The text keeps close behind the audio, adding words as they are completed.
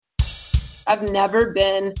I've never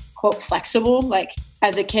been, quote, flexible. Like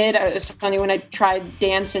as a kid, it was funny when I tried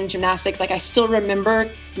dance and gymnastics, like I still remember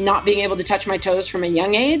not being able to touch my toes from a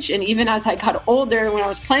young age. And even as I got older, when I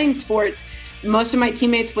was playing sports, most of my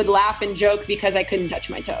teammates would laugh and joke because I couldn't touch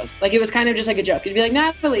my toes. Like it was kind of just like a joke. It'd be like,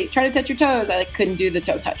 Natalie, try to touch your toes. I like couldn't do the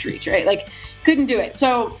toe touch reach, right? Like couldn't do it.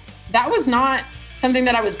 So that was not something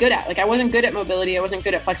that I was good at. Like I wasn't good at mobility. I wasn't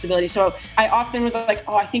good at flexibility. So I often was like,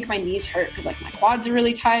 oh, I think my knees hurt because like my quads are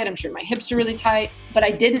really tight. I'm sure my hips are really tight, but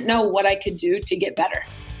I didn't know what I could do to get better.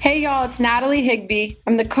 Hey y'all, it's Natalie Higbee.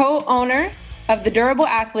 I'm the co-owner of The Durable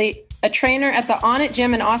Athlete, a trainer at the Onnit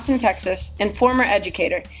Gym in Austin, Texas, and former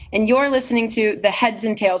educator. And you're listening to the Heads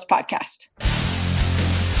and Tails podcast.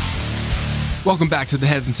 Welcome back to the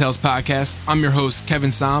Heads and Tails podcast. I'm your host,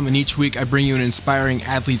 Kevin Som, and each week I bring you an inspiring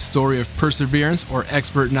athlete story of perseverance or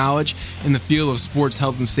expert knowledge in the field of sports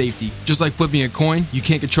health and safety. Just like flipping a coin, you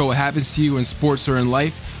can't control what happens to you in sports or in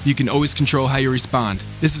life. You can always control how you respond.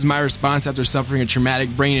 This is my response after suffering a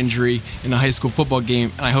traumatic brain injury in a high school football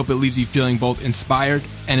game, and I hope it leaves you feeling both inspired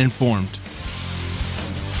and informed.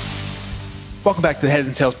 Welcome back to the Heads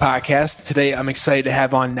and Tails podcast. Today I'm excited to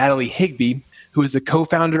have on Natalie Higbee, who is the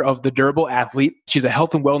co-founder of The Durable Athlete. She's a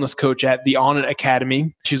health and wellness coach at the Onnit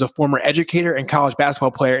Academy. She's a former educator and college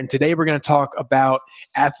basketball player. And today we're going to talk about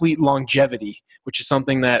athlete longevity, which is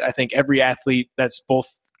something that I think every athlete that's both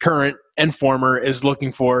current and former is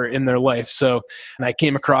looking for in their life. So, and I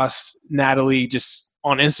came across Natalie just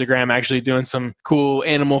on Instagram, actually doing some cool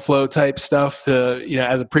animal flow type stuff to,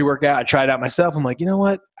 as a pre-workout. I tried it out myself. I'm like, you know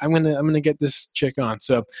what? I'm going to get this chick on.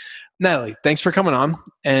 So Natalie, thanks for coming on.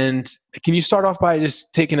 And can you start off by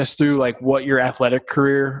just taking us through like what your athletic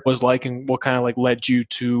career was like and what kind of like led you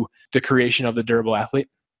to the creation of The Durable Athlete?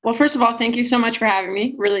 Well, first of all, thank you so much for having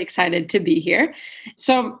me. Really excited to be here.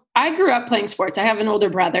 So I grew up playing sports. I have an older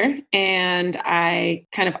brother and I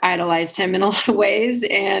kind of idolized him in a lot of ways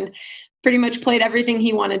and pretty much played everything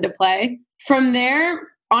he wanted to play. From there,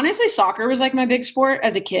 honestly, soccer was like my big sport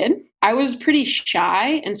as a kid. I was pretty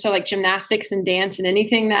shy. And so like gymnastics and dance and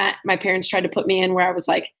anything that my parents tried to put me in where I was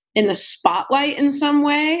like in the spotlight in some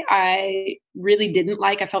way, I really didn't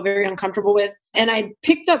like. I felt very uncomfortable with. And I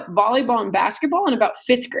picked up volleyball and basketball in about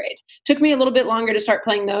 5th grade. Took me a little bit longer to start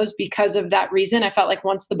playing those because of that reason. I felt like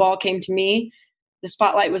once the ball came to me, the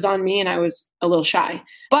spotlight was on me and I was a little shy.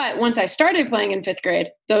 But once I started playing in 5th grade,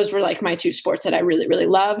 those were like my 2 sports that I really, really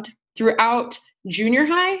loved. Throughout junior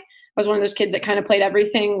high, I was one of those kids that kind of played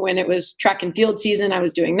everything. When it was track and field season, I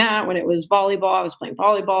was doing that. When it was volleyball, I was playing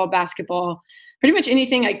volleyball, basketball, pretty much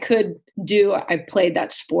anything I could do, I played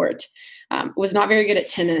that sport. Was not very good at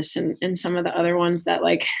tennis and some of the other ones that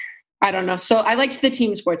like, I don't know. So I liked the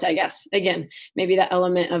team sports, I guess. Again, maybe that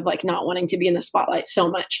element of like not wanting to be in the spotlight so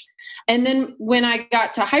much. And then when I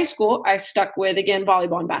got to high school, I stuck with, again,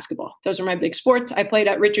 volleyball and basketball. Those are my big sports. I played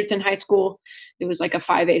at Richardson High School. It was like a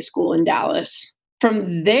 5A school in Dallas.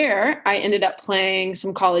 From there, I ended up playing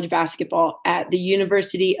some college basketball at the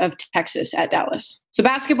University of Texas at Dallas. So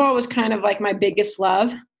basketball was kind of like my biggest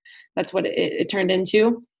love. That's what it turned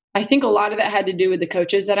into. I think a lot of that had to do with the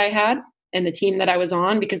coaches that I had and the team that I was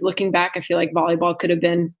on, because looking back, I feel like volleyball could have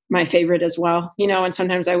been my favorite as well, and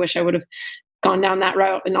sometimes I wish I would have gone down that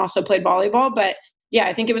route and also played volleyball. But yeah,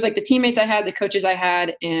 I think it was like the teammates I had, the coaches I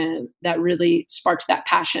had, and that really sparked that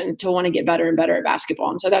passion to want to get better and better at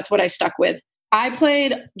basketball. And so that's what I stuck with. I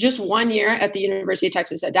played just 1 year at the University of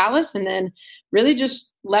Texas at Dallas, and then really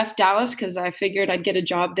just left Dallas because I figured I'd get a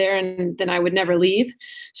job there and then I would never leave.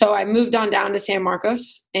 So I moved on down to San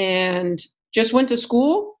Marcos and just went to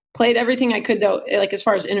school, played everything I could though, like as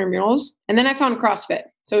far as intramurals. And then I found CrossFit.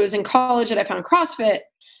 So it was in college that I found CrossFit.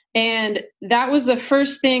 And that was the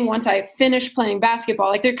first thing once I finished playing basketball.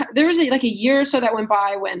 Like there was like a year or so that went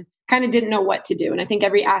by when kind of didn't know what to do. And I think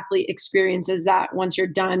every athlete experiences that once you're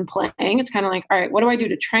done playing. It's kind of like, all right, what do I do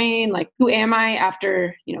to train? Like, who am I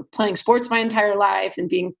after, playing sports my entire life and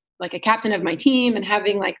being like a captain of my team and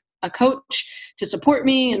having like a coach to support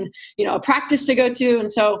me and, a practice to go to.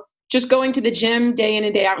 And so just going to the gym day in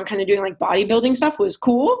and day out and kind of doing like bodybuilding stuff was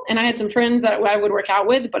cool. And I had some friends that I would work out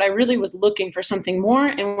with, but I really was looking for something more.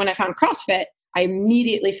 And when I found CrossFit, I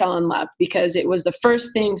immediately fell in love because it was the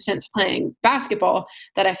first thing since playing basketball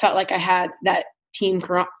that I felt like I had that team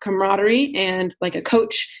camaraderie and like a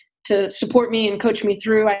coach to support me and coach me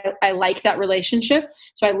through. I like that relationship.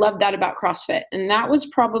 So I loved that about CrossFit. And that was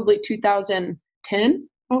probably 2010.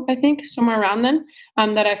 I think somewhere around then,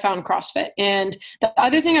 that I found CrossFit. And the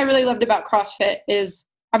other thing I really loved about CrossFit is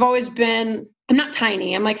I'm not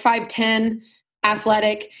tiny. I'm like 5'10",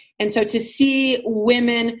 athletic. And so to see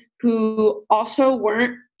women who also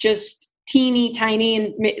weren't just teeny tiny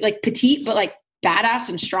and like petite, but like badass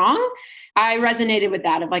and strong, I resonated with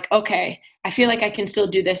that of like, okay, I feel like I can still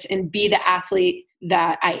do this and be the athlete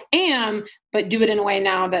that I am, but do it in a way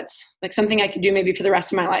now that's like something I could do maybe for the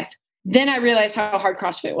rest of my life. Then I realized how hard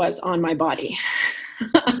CrossFit was on my body.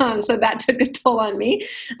 So that took a toll on me.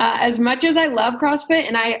 As much as I love CrossFit,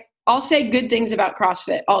 and I'll say good things about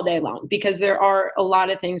CrossFit all day long, because there are a lot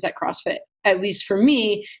of things that CrossFit, at least for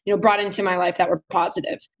me, brought into my life that were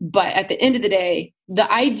positive. But at the end of the day,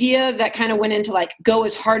 the idea that kind of went into like, go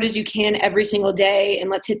as hard as you can every single day and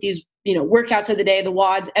let's hit these, workouts of the day, the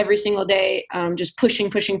WODs every single day, just pushing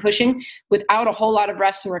without a whole lot of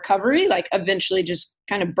rest and recovery, like eventually just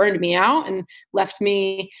kind of burned me out and left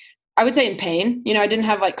me, I would say, in pain. I didn't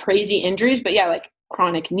have like crazy injuries, but yeah, like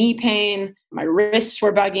chronic knee pain, my wrists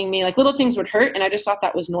were bugging me, like little things would hurt. And I just thought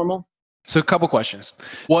that was normal. So a couple questions.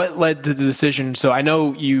 What led to the decision? So I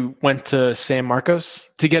know you went to San Marcos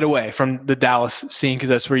to get away from the Dallas scene because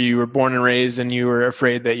that's where you were born and raised and you were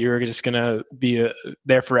afraid that you were just going to be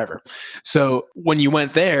there forever. So when you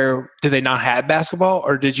went there, did they not have basketball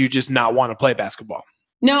or did you just not want to play basketball?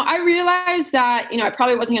 No, I realized that, I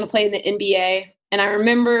probably wasn't going to play in the NBA. And I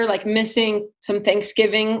remember like missing some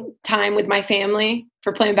Thanksgiving time with my family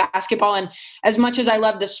for playing basketball. And as much as I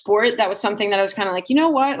love the sport, that was something that I was kind of like, you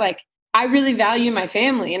know what, like, I really value my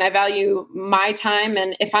family and I value my time.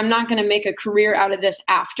 And if I'm not going to make a career out of this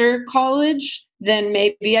after college, then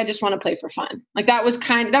maybe I just want to play for fun. Like that was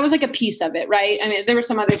like a piece of it, right? I mean, there were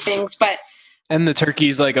some other things, but. And the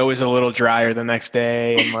turkey's like always a little drier the next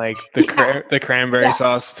day. And like the cranberry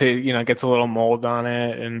sauce too, gets a little mold on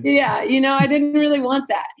it. And yeah, I didn't really want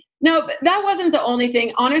that. No, but that wasn't the only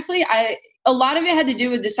thing. Honestly, a lot of it had to do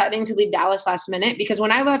with deciding to leave Dallas last minute, because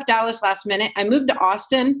when I left Dallas last minute, I moved to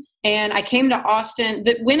Austin and I came to Austin.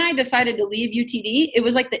 When I decided to leave UTD, it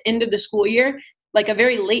was like the end of the school year, like a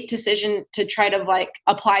very late decision to try to like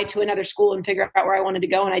apply to another school and figure out where I wanted to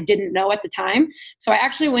go. And I didn't know at the time. So I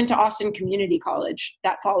actually went to Austin Community College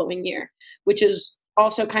that following year, which is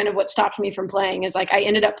also kind of what stopped me from playing. Is like I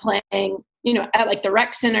ended up playing, at like the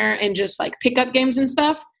rec center and just like pickup games and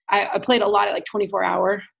stuff. I played a lot at like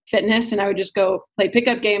 24-hour fitness and I would just go play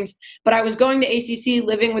pickup games. But I was going to ACC,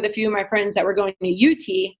 living with a few of my friends that were going to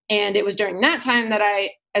UT. And it was during that time that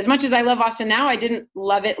as much as I love Austin now, I didn't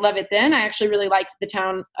love it then. I actually really liked the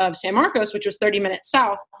town of San Marcos, which was 30 minutes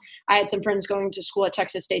south. I had some friends going to school at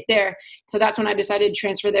Texas State there. So that's when I decided to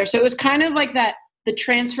transfer there. So it was kind of like that, the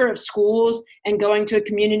transfer of schools and going to a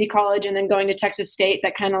community college and then going to Texas State,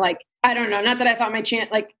 that kind of like, I don't know, not that I thought my chance,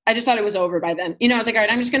 like, I just thought it was over by then. I was like, all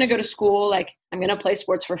right, I'm just going to go to school. Like, I'm going to play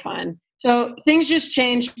sports for fun. So things just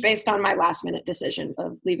changed based on my last minute decision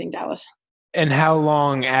of leaving Dallas. And how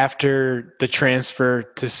long after the transfer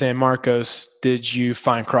to San Marcos did you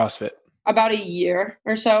find CrossFit? About a year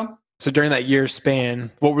or so. So during that year span,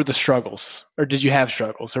 what were the struggles? Or did you have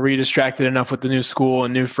struggles? Or were you distracted enough with the new school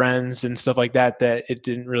and new friends and stuff like that it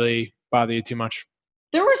didn't really bother you too much?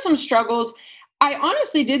 There were some struggles. I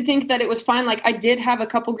honestly did think that it was fine. Like I did have a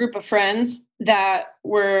couple group of friends that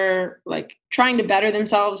were like trying to better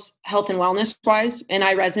themselves health and wellness wise. And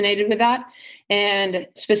I resonated with that. And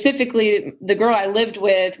specifically the girl I lived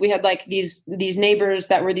with, we had like these neighbors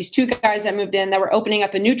that were these two guys that moved in that were opening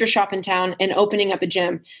up a NutriShop in town and opening up a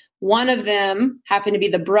gym. One of them happened to be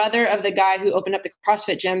the brother of the guy who opened up the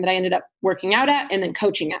CrossFit gym that I ended up working out at and then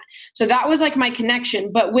coaching at. So that was like my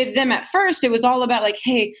connection. But with them at first, it was all about like,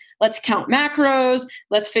 hey, let's count macros.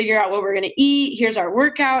 Let's figure out what we're going to eat. Here's our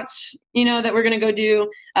workouts, that we're going to go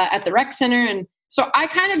do at the rec center. And so I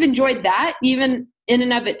kind of enjoyed that even in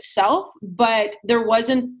and of itself, but there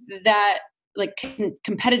wasn't that like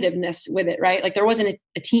competitiveness with it, right? Like there wasn't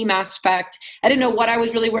a team aspect. I didn't know what I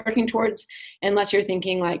was really working towards, unless you're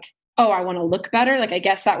thinking like, oh, I want to look better. Like, I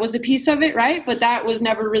guess that was a piece of it, right? But that was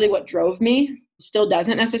never really what drove me. Still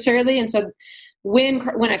doesn't necessarily. And so when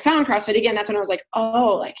I found CrossFit again, that's when I was like,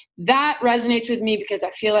 oh, like that resonates with me, because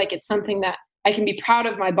I feel like it's something that I can be proud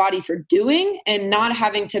of my body for doing and not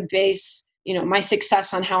having to base, my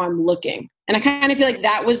success on how I'm looking. And I kind of feel like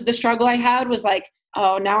that was the struggle I had, was like,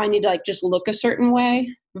 oh, now I need to like just look a certain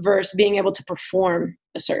way versus being able to perform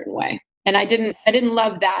a certain way. And I didn't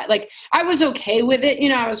love that. Like I was okay with it.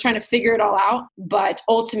 I was trying to figure it all out, but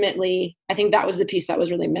ultimately I think that was the piece that was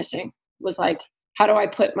really missing, was like, how do I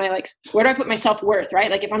put where do I put my self-worth, right?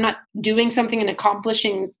 Like if I'm not doing something and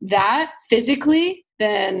accomplishing that physically,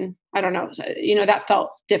 then I don't know, that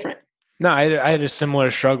felt different. No, I had a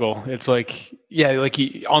similar struggle. It's like, yeah, like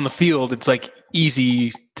on the field, it's like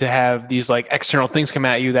easy to have these like external things come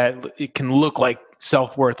at you that it can look like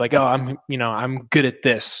self-worth, like, oh, I'm good at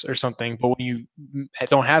this or something. But when you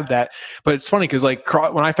don't have that, but it's funny because like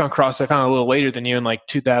when I found CrossFit, I found it a little later than you in like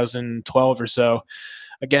 2012 or so.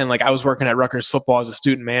 Again, like I was working at Rutgers football as a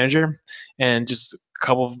student manager, and just a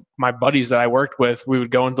couple of my buddies that I worked with, we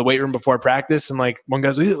would go into the weight room before practice, and like one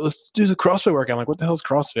guy's like, hey, let's do the CrossFit workout. I'm like, what the hell is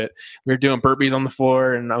CrossFit? We were doing burpees on the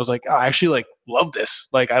floor, and I was like, oh, I actually like love this.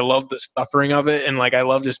 Like I love the suffering of it, and like I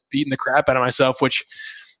love just beating the crap out of myself, which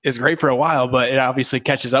is great for a while, but it obviously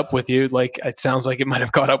catches up with you. Like it sounds like it might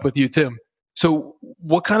have caught up with you too. So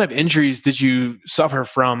what kind of injuries did you suffer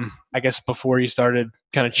from, I guess, before you started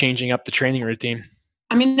kind of changing up the training routine?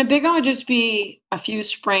 I mean, a big one would just be a few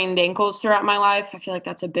sprained ankles throughout my life. I feel like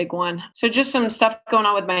that's a big one. So just some stuff going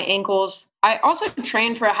on with my ankles. I also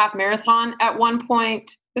trained for a half marathon at one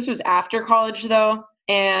point. This was after college though.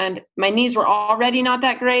 And my knees were already not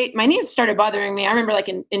that great. My knees started bothering me. I remember like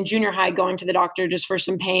in junior high going to the doctor just for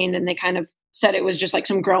some pain, and they kind of said it was just like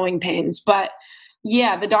some growing pains. But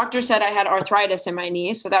yeah, the doctor said I had arthritis in my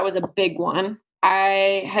knee. So that was a big one.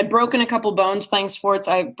 I had broken a couple bones playing sports.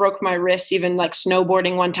 I broke my wrists, even like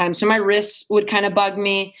snowboarding one time. So my wrists would kind of bug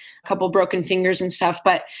me, a couple broken fingers and stuff.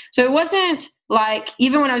 But so it wasn't like,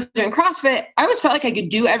 even when I was doing CrossFit, I always felt like I could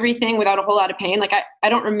do everything without a whole lot of pain. Like I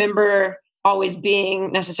don't remember always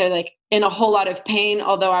being necessarily like in a whole lot of pain,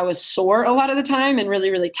 although I was sore a lot of the time and really,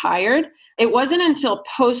 really tired. It wasn't until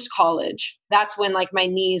post-college, that's when like my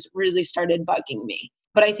knees really started bugging me.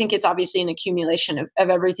 But I think it's obviously an accumulation of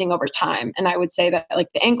everything over time. And I would say that like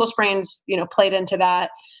the ankle sprains, played into that,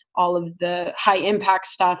 all of the high impact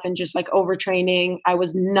stuff and just like overtraining. I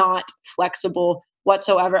was not flexible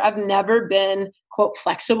whatsoever. I've never been, quote,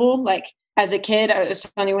 flexible. Like as a kid, I was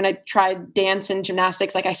telling you when I tried dance and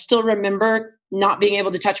gymnastics, like I still remember not being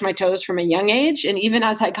able to touch my toes from a young age. And even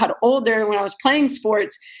as I got older, when I was playing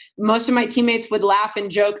sports, most of my teammates would laugh and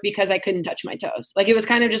joke because I couldn't touch my toes. Like it was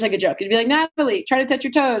kind of just like a joke. It'd be like, Natalie, try to touch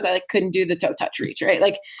your toes. I like couldn't do the toe touch reach, right?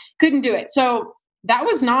 Like couldn't do it. So that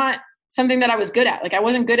was not something that I was good at. Like I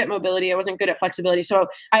wasn't good at mobility. I wasn't good at flexibility. So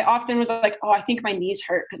I often was like, oh, I think my knees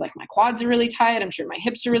hurt because like my quads are really tight. I'm sure my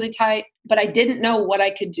hips are really tight, but I didn't know what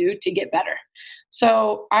I could do to get better.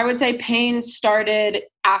 So I would say pain started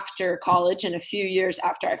after college and a few years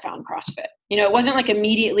after I found CrossFit. It wasn't like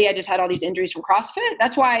immediately I just had all these injuries from CrossFit.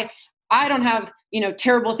 That's why I don't have,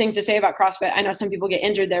 terrible things to say about CrossFit. I know some people get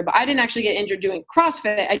injured there, but I didn't actually get injured doing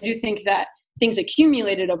CrossFit. I do think that things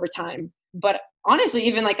accumulated over time. But honestly,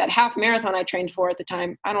 even like that half marathon I trained for at the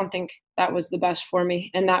time, I don't think that was the best for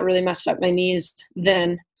me. And that really messed up my knees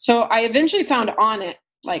then. So I eventually found Onnit,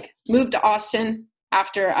 like moved to Austin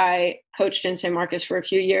after I coached in San Marcos for a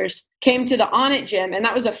few years, came to the Onnit gym. And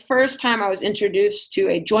that was the first time I was introduced to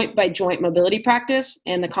a joint by joint mobility practice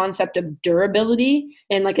and the concept of durability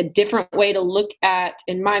and like a different way to look at,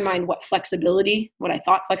 in my mind, what I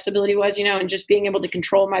thought flexibility was, and just being able to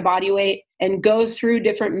control my body weight and go through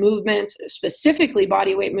different movements, specifically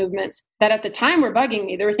body weight movements that at the time were bugging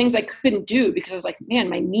me. There were things I couldn't do because I was like, man,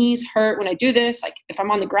 my knees hurt when I do this. Like if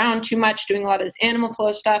I'm on the ground too much, doing a lot of this animal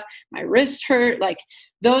flow stuff, my wrists hurt. Like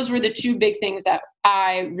those were the two big things that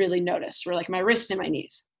I really noticed were like my wrists and my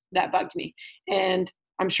knees that bugged me. And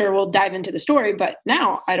I'm sure we'll dive into the story, but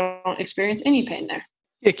now I don't experience any pain there.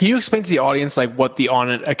 Yeah, can you explain to the audience like what the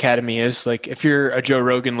Onnit Academy is? Like if you're a Joe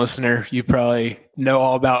Rogan listener, you probably know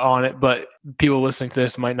all about Onnit, but people listening to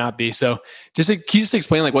this might not be. So can you just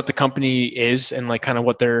explain like what the company is and like kind of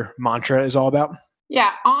what their mantra is all about?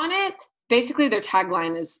 Yeah, Onnit, basically their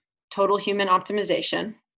tagline is total human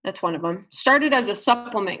optimization. That's one of them. Started as a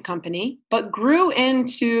supplement company, but grew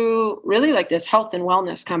into really like this health and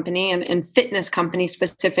wellness company and fitness company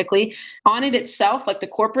specifically. Onnit itself, like the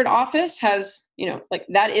corporate office has, like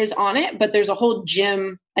that is Onnit, but there's a whole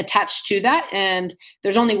gym attached to that. And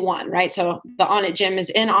there's only one, right? So the Onnit gym is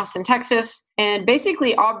in Austin, Texas. And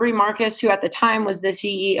basically Aubrey Marcus, who at the time was the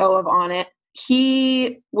CEO of Onnit,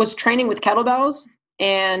 he was training with kettlebells.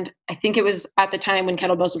 And I think it was at the time when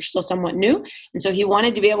kettlebells were still somewhat new. And so he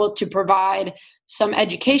wanted to be able to provide some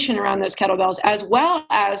education around those kettlebells, as well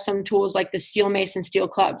as some tools like the steel mace and steel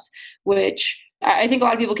clubs, which I think a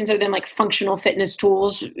lot of people consider them like functional fitness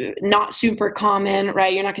tools, not super common,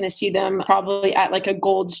 right? You're not going to see them probably at like a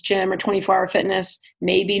Gold's Gym or 24-Hour Fitness,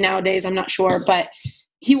 maybe nowadays, I'm not sure. But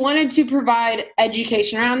he wanted to provide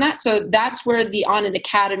education around that. So that's where the Onnit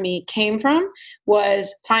Academy came from,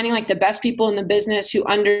 was finding like the best people in the business who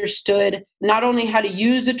understood not only how to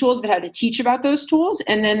use the tools, but how to teach about those tools.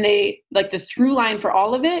 And then they like the through line for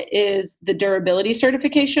all of it is the durability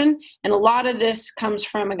certification. And a lot of this comes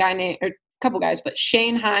from a guy named, or couple guys, but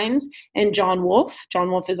Shane Hines and John Wolf.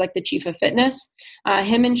 John Wolf is like the chief of fitness.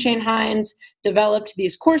 Him and Shane Hines developed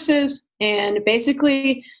these courses, and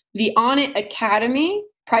basically the Onnit Academy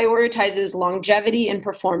prioritizes longevity and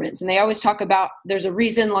performance. And they always talk about there's a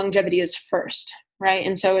reason longevity is first, right?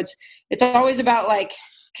 And so it's always about like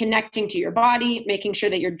connecting to your body, making sure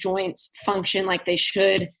that your joints function like they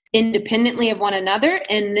should independently of one another,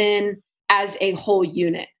 and then as a whole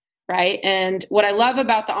unit, right? And what I love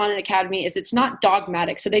about the Onnit Academy is it's not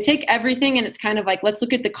dogmatic. So they take everything and it's kind of like, let's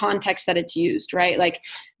look at the context that it's used, right? Like,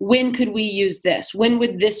 when could we use this? When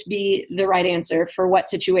would this be the right answer for what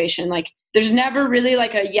situation? Like, there's never really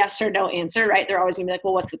like a yes or no answer, right? They're always gonna be like,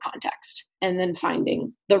 well, what's the context? And then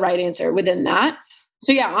finding the right answer within that.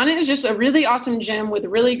 So yeah, Onnit is just a really awesome gym with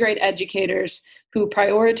really great educators who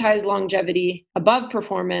prioritize longevity above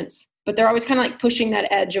performance, but they're always kind of like pushing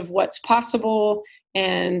that edge of what's possible.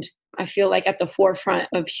 And I feel like at the forefront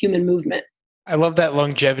of human movement. I love that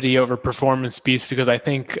longevity over performance piece, because I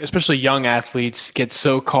think especially young athletes get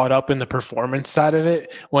so caught up in the performance side of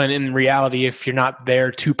it, when in reality, if you're not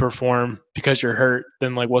there to perform because you're hurt,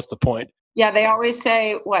 then like, what's the point? Yeah, they always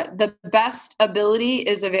say what the best ability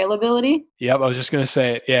is availability. Yep, I was just going to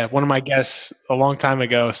say it. Yeah, one of my guests a long time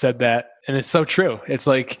ago said that, and it's so true. It's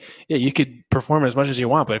like, yeah, you could perform as much as you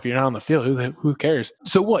want, but if you're not on the field, who cares?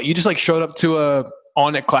 So what, you just like showed up to a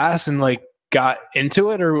Onnit class and like got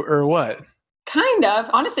into it, or what? Kind of.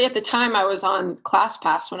 Honestly, at the time I was on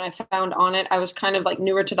ClassPass when I found Onnit. I was kind of like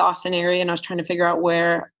newer to the Austin area, and I was trying to figure out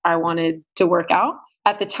where I wanted to work out.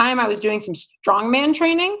 At the time, I was doing some strongman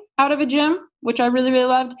training out of a gym, which I really, really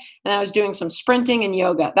loved. And I was doing some sprinting and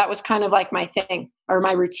yoga. That was kind of like my thing, or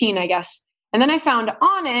my routine, I guess. And then I found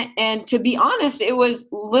Onnit. And to be honest, it was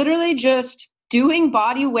literally just doing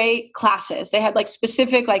body weight classes. They had like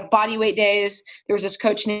specific like body weight days. There was this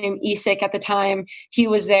coach named Isik at the time. He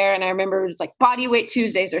was there. And I remember it was like body weight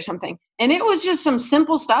Tuesdays or something. And it was just some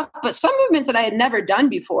simple stuff, but some movements that I had never done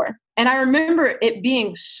before. And I remember it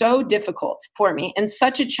being so difficult for me and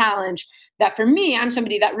such a challenge that for me, I'm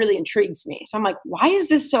somebody that really intrigues me. So I'm like, why is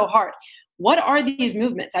this so hard? What are these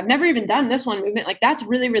movements? I've never even done this one movement. Like, that's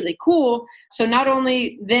really, really cool. So not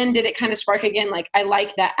only then did it kind of spark again, like I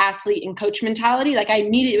like that athlete and coach mentality. Like I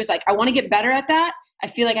immediately was like, I want to get better at that. I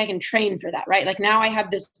feel like I can train for that, right? Like now I have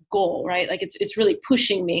this goal, right? Like it's really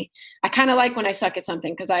pushing me. I kind of like when I suck at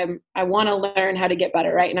something because I want to learn how to get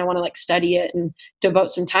better, right? And I want to like study it and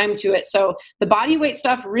devote some time to it. So the body weight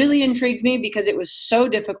stuff really intrigued me because it was so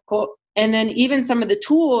difficult. And then even some of the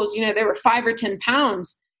tools, you know, they were 5 or 10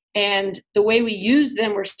 pounds. And the way we use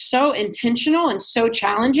them were so intentional and so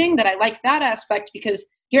challenging that I like that aspect, because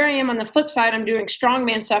here I am on the flip side, I'm doing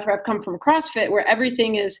strongman stuff where I've come from CrossFit where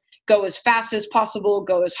everything is go as fast as possible,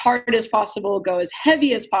 go as hard as possible, go as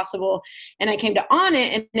heavy as possible. And I came to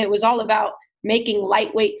Onnit and it was all about making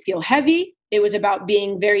lightweight feel heavy. It was about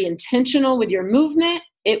being very intentional with your movement.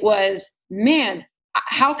 It was, man,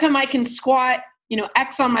 how come I can squat, you know,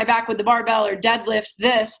 X on my back with the barbell or deadlift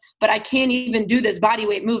this, but I can't even do this body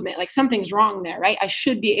weight movement? Like something's wrong there, right? I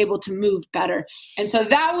should be able to move better. And so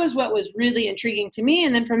that was what was really intriguing to me.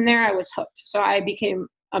 And then from there I was hooked. So I became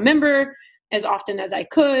a member as often as I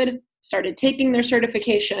could, started taking their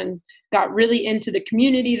certification, got really into the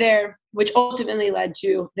community there, which ultimately led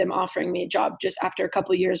to them offering me a job just after a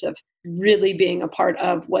couple of years of really being a part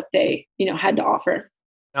of what they, you know, had to offer.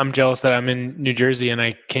 I'm jealous that I'm in New Jersey and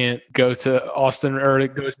I can't go to Austin or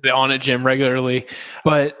go to the Onnit gym regularly.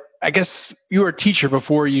 But I guess you were a teacher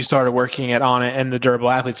before you started working at Onnit and the Durable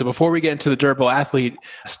Athlete. So before we get into the Durable Athlete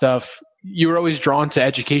stuff, you were always drawn to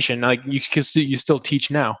education. Like you still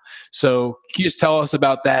teach now. So can you just tell us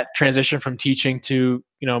about that transition from teaching to,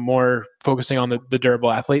 you know, more focusing on the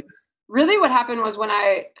Durable Athlete? Really what happened was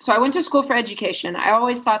I went to school for education. I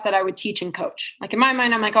always thought that I would teach and coach. Like in my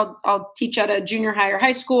mind, I'm like, I'll teach at a junior high or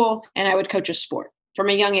high school and I would coach a sport. From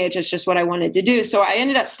a young age, it's just what I wanted to do. So I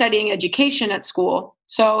ended up studying education at school.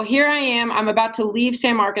 So here I am, I'm about to leave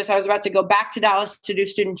San Marcos. I was about to go back to Dallas to do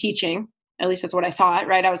student teaching. At least that's what I thought,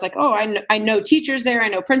 right? I was like, oh, I know teachers there. I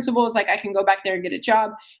know principals. Like I can go back there and get a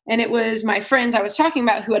job. And it was my friends I was talking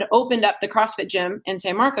about who had opened up the CrossFit gym in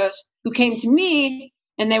San Marcos who came to me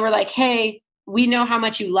and they were like, hey, we know how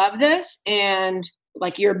much you love this. And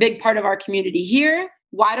like, you're a big part of our community here.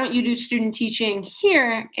 Why don't you do student teaching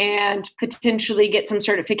here and potentially get some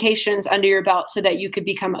certifications under your belt so that you could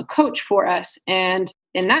become a coach for us? And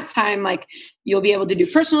in that time, like you'll be able to do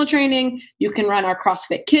personal training. You can run our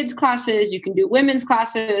CrossFit Kids classes. You can do women's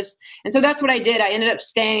classes. And so that's what I did. I ended up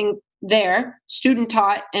staying there, student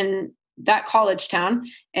taught. And that college town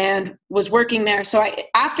and was working there. So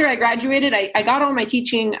after I graduated, I got all my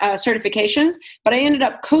teaching certifications, but I ended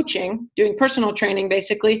up coaching, doing personal training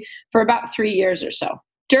basically for about 3 years or so.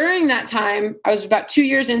 During that time, I was about 2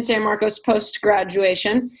 years in San Marcos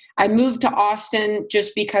post-graduation. I moved to Austin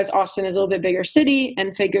just because Austin is a little bit bigger city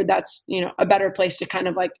and figured that's, a better place to kind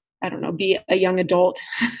of like, I don't know, be a young adult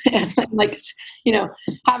and like,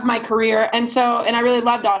 have my career. And I really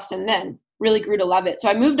loved Austin then, really grew to love it. So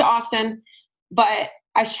I moved to Austin, but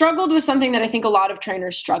I struggled with something that I think a lot of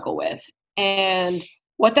trainers struggle with. And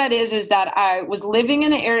what that is that I was living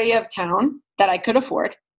in an area of town that I could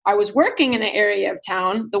afford. I was working in an area of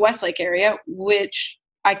town, the Westlake area, which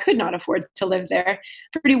I could not afford to live there,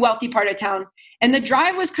 pretty wealthy part of town. And the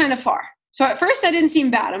drive was kind of far. So at first that didn't seem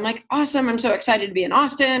bad. I'm like, awesome. I'm so excited to be in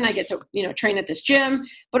Austin. I get to, train at this gym.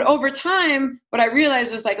 But over time, what I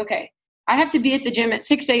realized was like, okay, I have to be at the gym at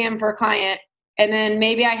 6 a.m. for a client. And then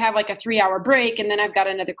maybe I have like a 3-hour break, and then I've got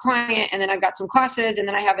another client, and then I've got some classes, and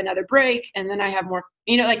then I have another break. And then I have more,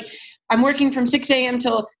 like I'm working from 6 a.m.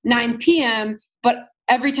 till 9 p.m. But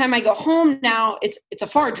every time I go home now, it's a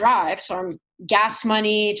far drive. So I'm gas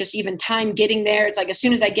money, just even time getting there. It's like, as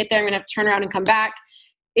soon as I get there, I'm going to have to turn around and come back.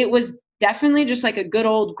 It was definitely just like a good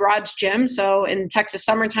old garage gym. So in Texas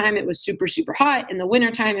summertime, it was super, super hot. In the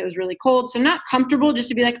wintertime, it was really cold. So not comfortable just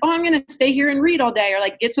to be like, oh, I'm going to stay here and read all day or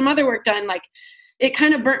like get some other work done. Like it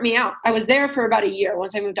kind of burnt me out. I was there for about a year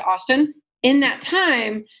once I moved to Austin. In that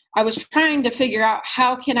time, I was trying to figure out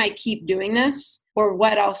how can I keep doing this, or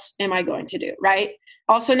what else am I going to do, right?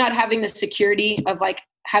 Also not having the security of like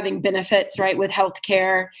having benefits, right, with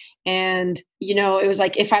healthcare. And, it was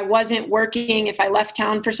like, if I wasn't working, if I left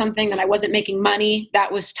town for something, then I wasn't making money.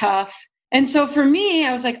 That was tough. And so for me,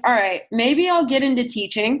 I was like, all right, maybe I'll get into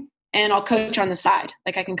teaching and I'll coach on the side.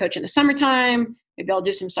 Like I can coach in the summertime. Maybe I'll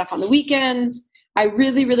do some stuff on the weekends. I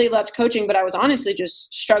really, really loved coaching, but I was honestly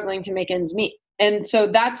just struggling to make ends meet. And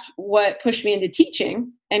so that's what pushed me into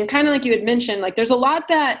teaching. And kind of like you had mentioned, like there's a lot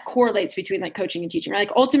that correlates between like coaching and teaching, right?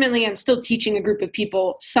 Like ultimately I'm still teaching a group of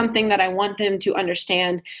people something that I want them to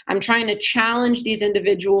understand. I'm trying to challenge these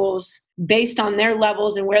individuals based on their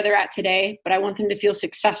levels and where they're at today, but I want them to feel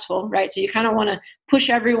successful, right? So you kind of want to push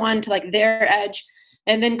everyone to like their edge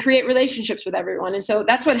and then create relationships with everyone. And so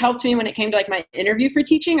that's what helped me when it came to like my interview for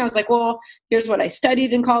teaching. I was like, well, here's what I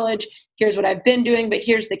studied in college. Here's what I've been doing, but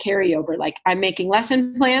here's the carryover. Like I'm making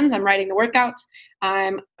lesson plans. I'm writing the workouts.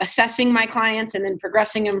 I'm assessing my clients and then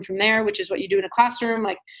progressing them from there, which is what you do in a classroom.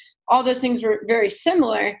 Like all those things were very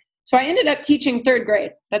similar. So I ended up teaching third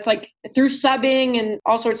grade. That's like through subbing and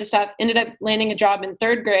all sorts of stuff, ended up landing a job in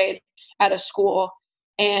third grade at a school.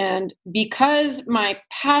 And because my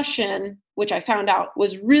passion, which I found out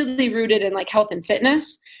was really rooted in like health and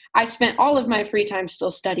fitness, I spent all of my free time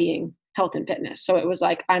still studying health and fitness. So it was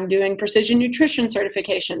like, I'm doing precision nutrition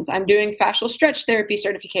certifications. I'm doing fascial stretch therapy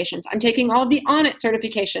certifications. I'm taking all the Onnit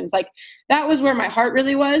certifications. Like that was where my heart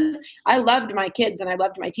really was. I loved my kids and I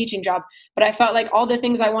loved my teaching job, but I felt like all the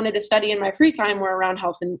things I wanted to study in my free time were around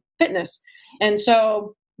health and fitness. And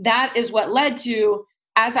so that is what led to,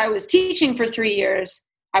 as I was teaching for 3 years,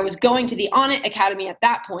 I was going to the Onnit Academy at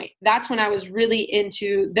that point. That's when I was really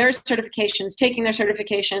into their certifications, taking their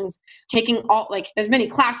certifications, taking all like as many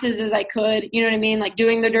classes as I could, you know what I mean? Like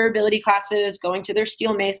doing their durability classes, going to their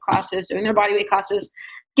steel mace classes, doing their bodyweight classes,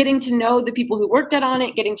 getting to know the people who worked at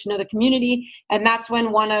Onnit, getting to know the community. And that's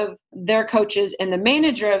when one of their coaches and the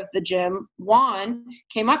manager of the gym, Juan,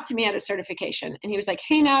 came up to me at a certification. And he was like,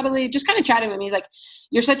 hey, Natalie, just kind of chatting with me. He's like,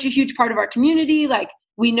 you're such a huge part of our community. Like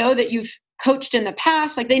we know that you've coached in the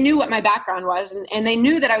past. Like they knew what my background was, and they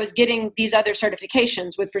knew that I was getting these other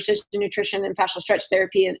certifications with precision nutrition and fascial stretch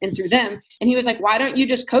therapy and through them. And he was like, why don't you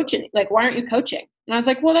just coach it? Like, why aren't you coaching? And I was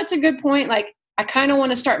like, well, that's a good point. Like, I kind of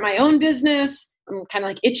want to start my own business. I'm kind of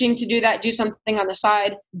like itching to do that, do something on the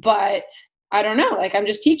side, but I don't know. Like, I'm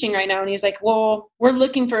just teaching right now. And he's like, well, we're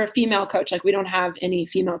looking for a female coach. Like, we don't have any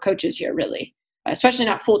female coaches here really, especially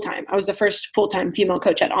not full-time. I was the first full-time female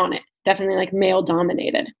coach at Onnit, definitely like male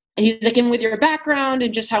dominated. And he's like, and with your background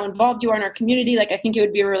and just how involved you are in our community, like, I think it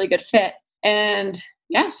would be a really good fit. And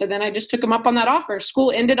yeah, so then I just took him up on that offer.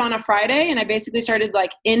 School ended on a Friday and I basically started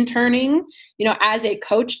like interning, as a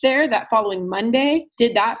coach there that following Monday,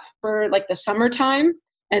 did that for like the summertime.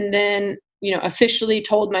 And then, officially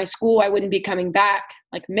told my school I wouldn't be coming back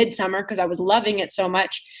like midsummer because I was loving it so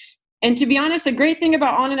much. And to be honest, the great thing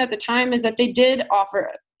about Onnit at the time is that they did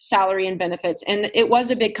offer salary and benefits, and it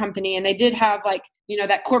was a big company, and they did have like,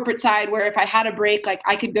 that corporate side where if I had a break, like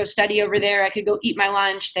I could go study over there, I could go eat my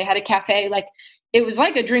lunch. They had a cafe. Like it was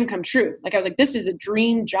like a dream come true. Like I was like, this is a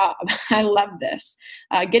dream job. I love this.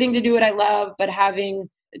 Getting to do what I love, but having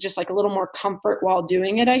just like a little more comfort while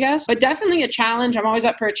doing it, I guess. But definitely a challenge. I'm always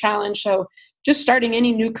up for a challenge. So just starting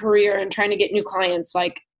any new career and trying to get new clients,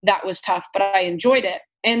 like that was tough, but I enjoyed it.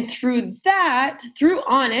 And through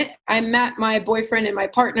Onnit, I met my boyfriend and my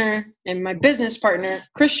partner and my business partner,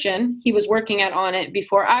 Christian. He was working at Onnit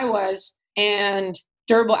before I was, and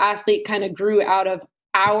Durable Athlete kind of grew out of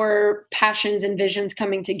our passions and visions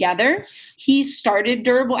coming together. He started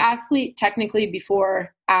Durable Athlete technically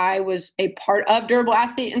before I was a part of Durable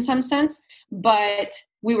Athlete in some sense, but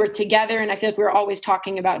we were together, and I feel like we were always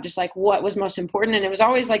talking about just like what was most important. And it was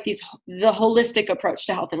always like the holistic approach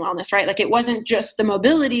to health and wellness, right? Like it wasn't just the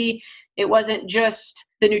mobility, it wasn't just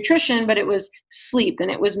the nutrition, but it was sleep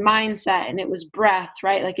and it was mindset and it was breath,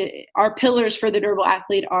 right? Like our pillars for the Durable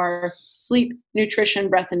Athlete are sleep, nutrition,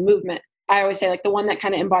 breath, and movement. I always say like the one that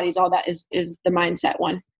kind of embodies all that is the mindset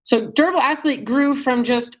one. So Durable Athlete grew from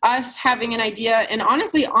just us having an idea, and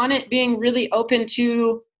honestly Onnit being really open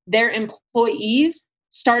to their employees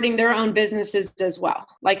starting their own businesses as well.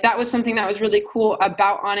 Like that was something that was really cool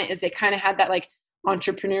about Onnit, is they kind of had that like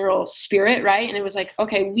entrepreneurial spirit, right? And it was like,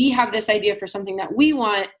 okay, we have this idea for something that we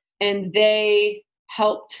want, and they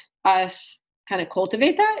helped us kind of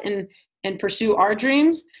cultivate that and pursue our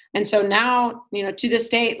dreams. And so now, to this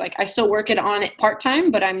date, like I still work at Onnit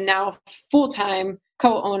part-time, but I'm now full-time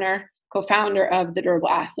co-founder of the Durable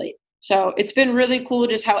Athlete. So it's been really cool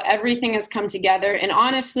just how everything has come together, and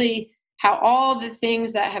honestly, how all the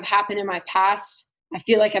things that have happened in my past, I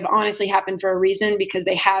feel like have honestly happened for a reason, because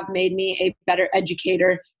they have made me a better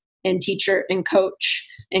educator and teacher and coach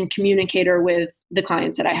and communicator with the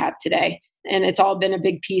clients that I have today. And it's all been a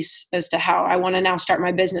big piece as to how I want to now start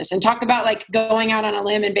my business. And talk about like going out on a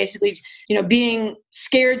limb and basically, being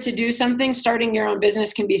scared to do something. Starting your own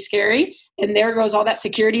business can be scary. And there goes all that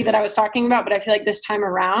security that I was talking about. But I feel like this time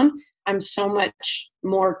around, I'm so much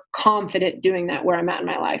more confident doing that where I'm at in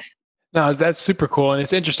my life. No, that's super cool. And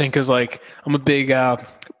it's interesting because like I'm a big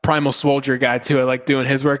Primal Soldier guy too. I like doing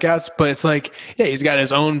his workouts, but it's like, yeah, he's got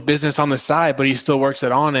his own business on the side, but he still works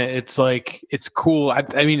it on it. It's like, it's cool.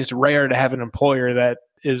 I mean, it's rare to have an employer that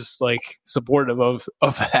is like supportive of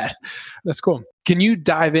that. That's cool. Can you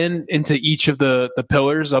dive into each of the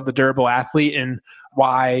pillars of the Durable Athlete and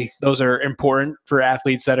why those are important for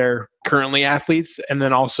athletes that are currently athletes, and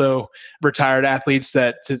then also retired athletes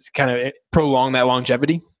that to kind of prolong that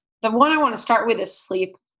longevity? The one I want to start with is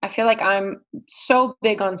sleep. I feel like I'm so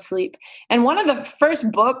big on sleep. And one of the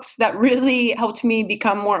first books that really helped me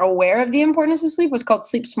become more aware of the importance of sleep was called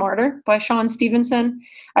Sleep Smarter by Sean Stevenson.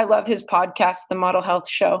 I love his podcast, The Model Health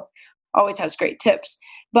Show. Always has great tips.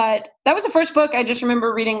 But that was the first book I just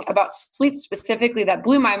remember reading about sleep specifically that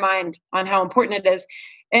blew my mind on how important it is.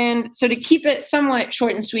 And so to keep it somewhat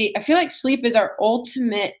short and sweet, I feel like sleep is our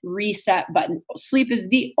ultimate reset button. Sleep is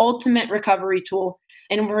the ultimate recovery tool.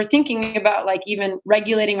 And we're thinking about like even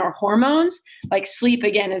regulating our hormones, like sleep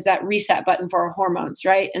again is that reset button for our hormones,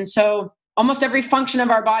 right? And so almost every function of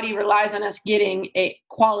our body relies on us getting a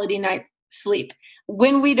quality night's sleep.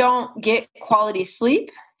 When we don't get quality sleep,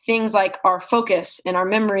 things like our focus and our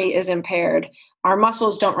memory is impaired. Our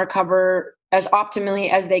muscles don't recover as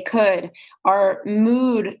optimally as they could. Our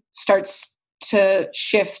mood starts to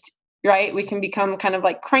shift, right? We can become kind of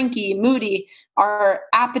like cranky, moody. Our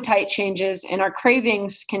appetite changes and our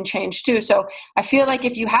cravings can change too. So I feel like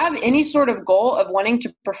if you have any sort of goal of wanting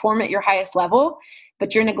to perform at your highest level,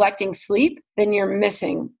 but you're neglecting sleep, then you're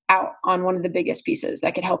missing out on one of the biggest pieces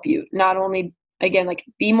that could help you not only, again, like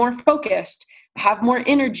be more focused, have more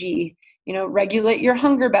energy, regulate your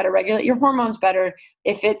hunger better, regulate your hormones better.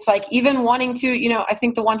 If it's like even wanting to, I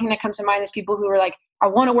think the one thing that comes to mind is people who are like, I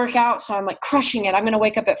want to work out, so I'm like crushing it. I'm going to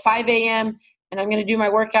wake up at 5 a.m. and I'm going to do my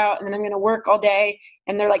workout, and then I'm going to work all day.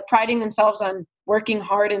 And they're like priding themselves on working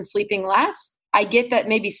hard and sleeping less. I get that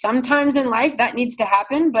maybe sometimes in life that needs to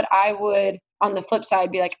happen, but I would, on the flip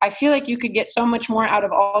side, be like, I feel like you could get so much more out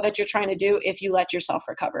of all that you're trying to do if you let yourself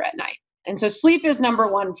recover at night. And so sleep is number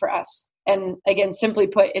one for us. And again, simply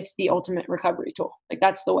put, it's the ultimate recovery tool. Like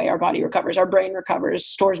that's the way our body recovers, our brain recovers,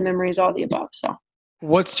 stores memories, all the above. So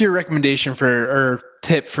what's your recommendation or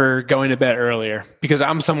tip for going to bed earlier? Because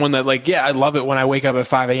I'm someone that like, yeah, I love it when I wake up at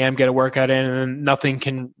 5 a.m., get a workout in, and then nothing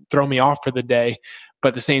can throw me off for the day. But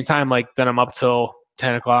at the same time, like then I'm up till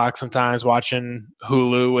 10 o'clock sometimes watching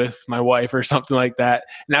Hulu with my wife or something like that.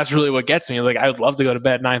 And that's really what gets me. Like I would love to go to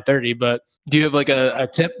bed at 9:30, but do you have like a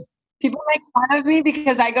tip? People make fun of me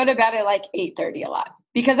because I go to bed at like 8:30 a lot.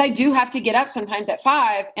 Because I do have to get up sometimes at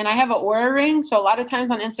 5, and I have an Oura ring. So a lot of times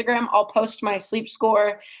on Instagram, I'll post my sleep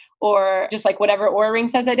score or just like whatever Oura ring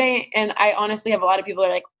says that day. And I honestly have a lot of people are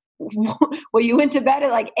like, well, you went to bed at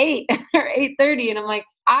like 8 or 8:30. And I'm like,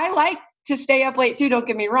 I like to stay up late too, don't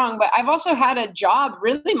get me wrong, but I've also had a job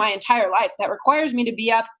really my entire life that requires me to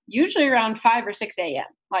be up usually around 5 or 6 a.m.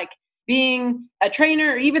 Like being a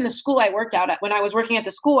trainer, or even the school I worked out at. When I was working at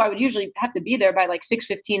the school, I would usually have to be there by like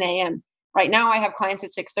 6:15 a.m. Right now I have clients at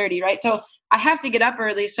 6:30, right? So I have to get up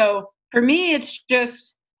early. So for me, it's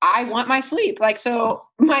just, I want my sleep. Like, so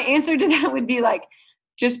my answer to that would be like,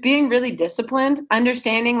 just being really disciplined,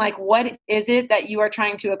 understanding like what is it that you are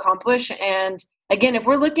trying to accomplish. And again, if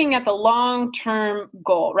we're looking at the long-term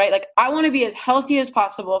goal, right? Like I want to be as healthy as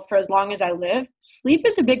possible for as long as I live. Sleep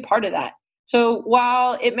is a big part of that. So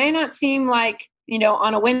while it may not seem like,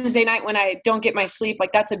 on a Wednesday night when I don't get my sleep,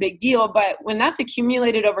 like that's a big deal, but when that's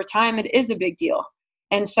accumulated over time, it is a big deal.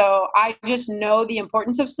 And so I just know the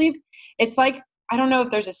importance of sleep. It's like, I don't know if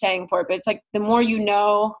there's a saying for it, but it's like the more you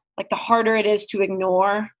know, like the harder it is to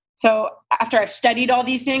ignore. So after I've studied all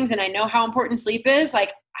these things and I know how important sleep is,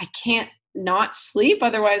 like I can't not sleep.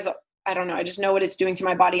 Otherwise, I don't know. I just know what it's doing to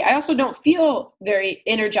my body. I also don't feel very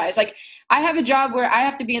energized. Like I have a job where I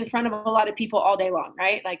have to be in front of a lot of people all day long,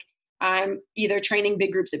 right? Like I'm either training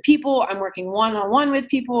big groups of people, I'm working one-on-one with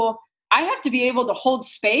people. I have to be able to hold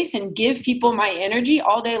space and give people my energy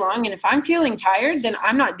all day long. And if I'm feeling tired, then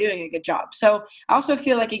I'm not doing a good job. So I also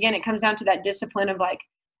feel like, again, it comes down to that discipline of like,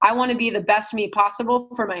 I want to be the best me possible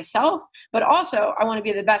for myself, but also I want to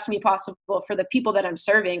be the best me possible for the people that I'm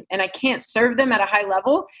serving. And I can't serve them at a high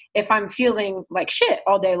level if I'm feeling like shit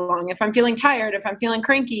all day long. If I'm feeling tired, if I'm feeling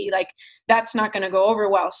cranky, like that's not going to go over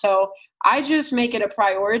well. So I just make it a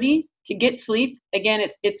priority to get sleep. Again,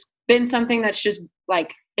 it's been something that's just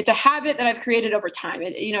like, it's a habit that I've created over time.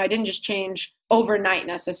 I didn't just change overnight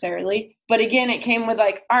necessarily, but again, it came with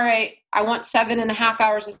like, all right, I want 7.5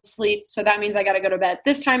 hours of sleep. So that means I got to go to bed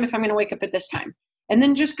this time if I'm going to wake up at this time. And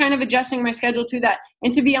then just kind of adjusting my schedule to that.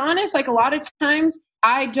 And to be honest, like a lot of times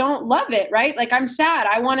I don't love it, right? Like I'm sad.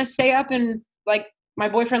 I want to stay up and like my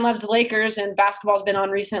boyfriend loves the Lakers and basketball's been on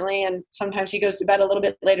recently. And sometimes he goes to bed a little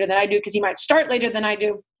bit later than I do because he might start later than I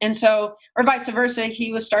do. And so, or vice versa,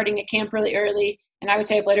 he was starting at camp really early and I would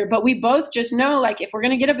stay up later. But we both just know like if we're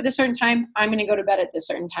going to get up at a certain time, I'm going to go to bed at this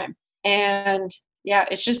certain time. And yeah,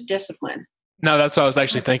 it's just discipline. No, that's what I was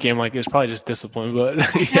actually thinking. I'm like, it's probably just discipline, but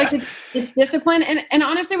yeah. Like it's discipline. And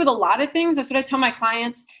honestly, with a lot of things, that's what I tell my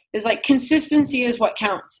clients is like consistency is what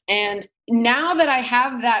counts. And now that I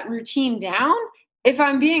have that routine down, if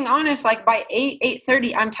I'm being honest, like by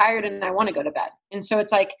 8:30, I'm tired and I want to go to bed. And so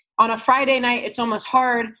it's like on a Friday night, it's almost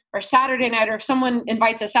hard, or Saturday night, or if someone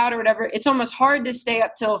invites us out or whatever, it's almost hard to stay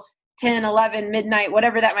up till 10, 11, midnight,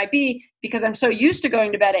 whatever that might be, because I'm so used to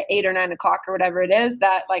going to bed at 8 or 9 o'clock or whatever it is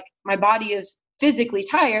that like my body is physically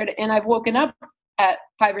tired and I've woken up at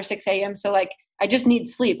 5 or 6 a.m. So like, I just need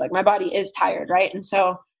sleep. Like my body is tired. Right. And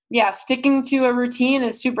so, yeah, sticking to a routine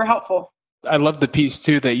is super helpful. I love the piece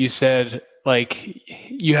too, that you said, like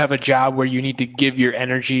you have a job where you need to give your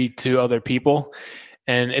energy to other people.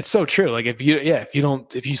 And it's so true. Like if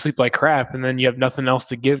you sleep like crap and then you have nothing else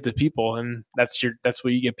to give to people, and that's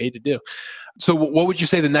what you get paid to do. So what would you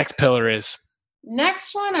say the next pillar is?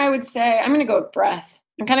 Next one, I would say I'm going to go with breath.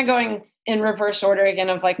 I'm kind of going in reverse order again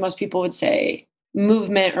of like most people would say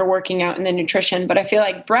movement or working out and then nutrition. But I feel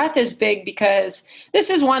like breath is big because this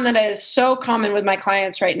is one that is so common with my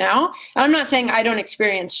clients right now. And I'm not saying I don't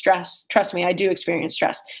experience stress. Trust me, I do experience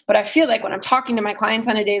stress. But I feel like when I'm talking to my clients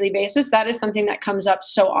on a daily basis, that is something that comes up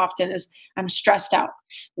so often is I'm stressed out.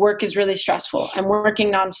 Work is really stressful. I'm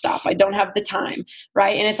working nonstop. I don't have the time,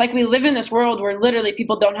 right? And it's like we live in this world where literally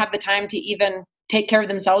people don't have the time to even take care of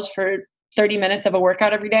themselves for 30 minutes of a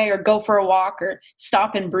workout every day or go for a walk or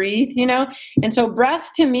stop and breathe, And so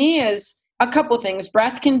breath to me is a couple things.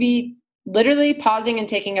 Breath can be literally pausing and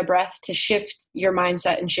taking a breath to shift your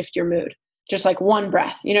mindset and shift your mood. Just like one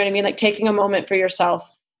breath, you know what I mean? Like taking a moment for yourself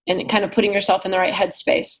and kind of putting yourself in the right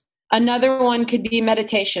headspace. Another one could be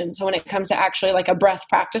meditation. So when it comes to actually like a breath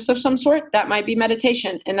practice of some sort, that might be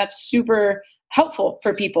meditation. And that's super helpful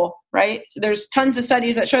for people, right? So there's tons of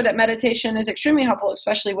studies that show that meditation is extremely helpful,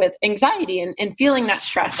 especially with anxiety and feeling that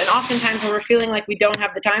stress. And oftentimes when we're feeling like we don't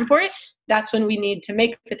have the time for it, that's when we need to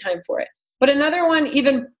make the time for it. But another one,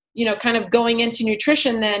 even, kind of going into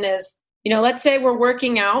nutrition then is, let's say we're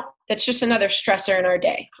working out. That's just another stressor in our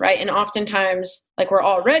day, right? And oftentimes like we're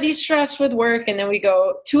already stressed with work and then we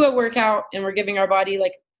go to a workout and we're giving our body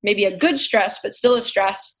like maybe a good stress, but still a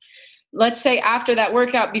stress. Let's say after that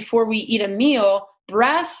workout, before we eat a meal,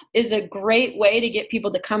 breath is a great way to get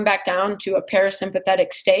people to come back down to a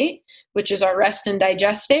parasympathetic state, which is our rest and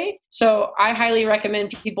digest state. So I highly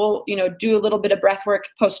recommend people, do a little bit of breath work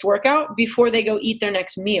post-workout before they go eat their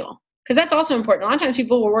next meal. Because that's also important. A lot of times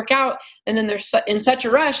people will work out and then they're in such a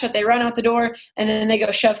rush that they run out the door and then they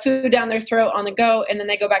go shove food down their throat on the go. And then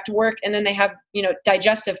they go back to work and then they have,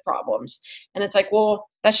 digestive problems. And it's like, well,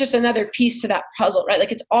 that's just another piece to that puzzle, right?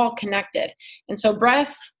 Like it's all connected. And so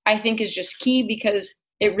breath, I think, is just key because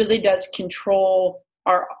it really does control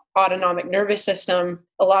our autonomic nervous system.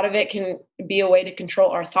 A lot of it can be a way to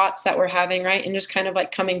control our thoughts that we're having, right? And just kind of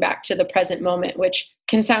like coming back to the present moment, which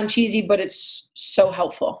can sound cheesy, but it's so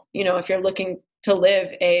helpful. If you're looking to live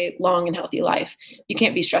a long and healthy life, you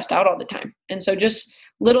can't be stressed out all the time. And so just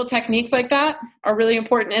little techniques like that are really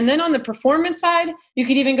important. And then on the performance side, you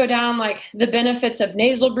could even go down like the benefits of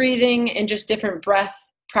nasal breathing and just different breath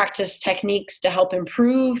practice techniques to help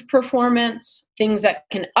improve performance, things that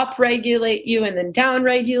can upregulate you and then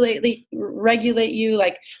downregulate you.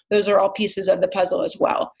 Like those are all pieces of the puzzle as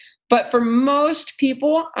well. But for most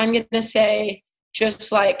people, I'm going to say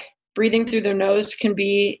just like breathing through their nose can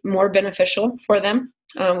be more beneficial for them,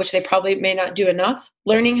 which they probably may not do enough.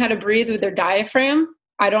 Learning how to breathe with their diaphragm.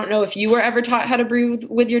 I don't know if you were ever taught how to breathe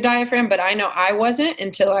with your diaphragm, but I know I wasn't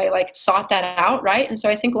until I like sought that out, right? And so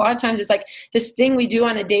I think a lot of times it's like this thing we do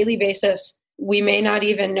on a daily basis, we may not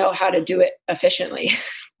even know how to do it efficiently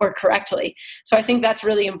or correctly. So I think that's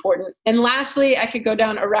really important. And lastly, I could go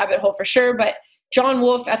down a rabbit hole for sure, but John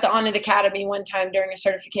Wolf at the Onnit Academy one time during a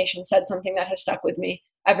certification said something that has stuck with me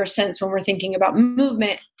ever since when we're thinking about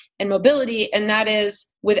movement and mobility. And that is,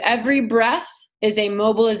 with every breath is a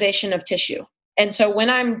mobilization of tissue. And so when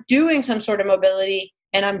I'm doing some sort of mobility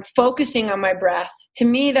and I'm focusing on my breath, to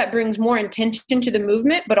me, that brings more intention to the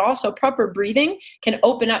movement, but also proper breathing can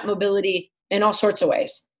open up mobility in all sorts of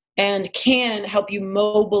ways and can help you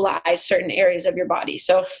mobilize certain areas of your body.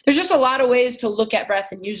 So there's just a lot of ways to look at breath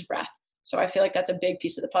and use breath. So I feel like that's a big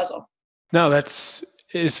piece of the puzzle. No, it's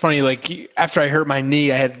funny. Like after I hurt my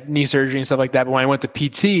knee, I had knee surgery and stuff like that. But when I went to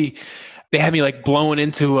PT, they had me like blowing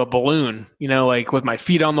into a balloon, like with my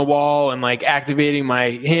feet on the wall and like activating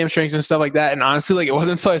my hamstrings and stuff like that. And honestly, like it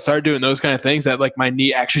wasn't until I started doing those kind of things that like my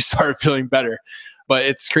knee actually started feeling better. But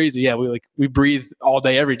it's crazy. Yeah. We breathe all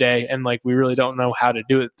day, every day. And like, we really don't know how to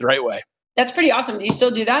do it the right way. That's pretty awesome. Do you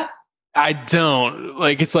still do that? I don't.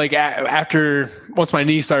 Like, it's like once my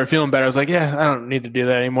knee started feeling better, I was like, yeah, I don't need to do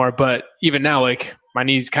that anymore. But even now, like my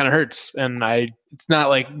knees kind of hurts and it's not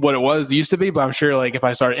like what it used to be, but I'm sure like if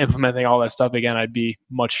I started implementing all that stuff again, I'd be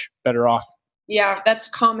much better off. Yeah, that's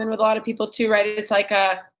common with a lot of people too, right? It's like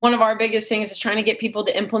one of our biggest things is trying to get people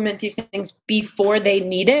to implement these things before they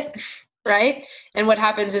need it, right? And what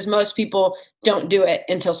happens is most people don't do it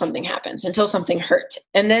until something happens, until something hurts.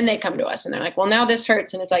 And then they come to us and they're like, well, now this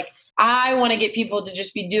hurts. And it's like, I want to get people to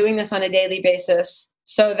just be doing this on a daily basis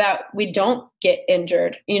so that we don't get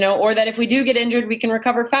injured, or that if we do get injured, we can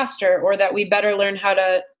recover faster, or that we better learn how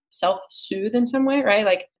to self-soothe in some way, right?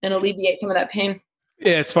 Like, and alleviate some of that pain.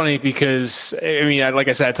 Yeah, it's funny because like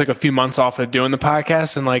I said, I took a few months off of doing the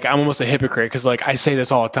podcast and like, I'm almost a hypocrite because like I say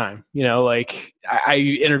this all the time, like I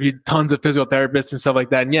interviewed tons of physical therapists and stuff like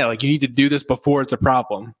that. And yeah, like you need to do this before it's a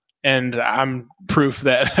problem. And I'm proof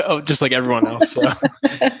that just like everyone else. So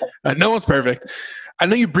no one's perfect. I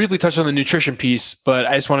know you briefly touched on the nutrition piece, but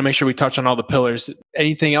I just want to make sure we touch on all the pillars.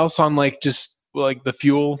 Anything else on like just like the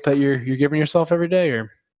fuel that you're giving yourself every day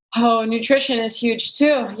or? Oh, nutrition is huge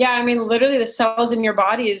too. Yeah. I mean, literally the cells in your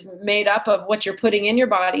body is made up of what you're putting in your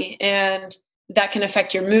body, and that can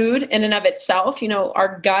affect your mood in and of itself.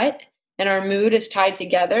 Our gut and our mood is tied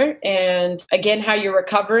together, and again, how you're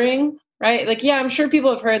recovering, right? Like, yeah, I'm sure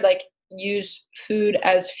people have heard like use food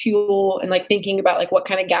as fuel and like thinking about like what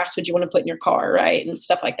kind of gas would you want to put in your car, right? And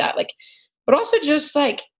stuff like that. Like, but also just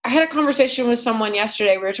like I had a conversation with someone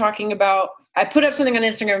yesterday. We were talking about, I put up something on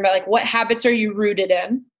Instagram about like what habits are you rooted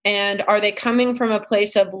in? And are they coming from a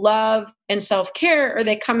place of love and self-care? Or are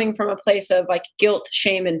they coming from a place of like guilt,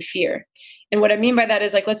 shame, and fear? And what I mean by that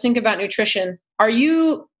is like, let's think about nutrition. Are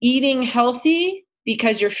you eating healthy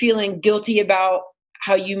because you're feeling guilty about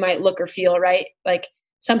how you might look or feel, right? Like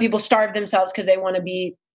some people starve themselves because they want to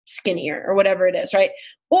be skinnier or whatever it is, right?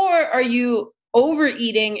 Or are you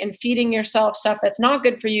overeating and feeding yourself stuff that's not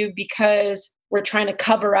good for you because we're trying to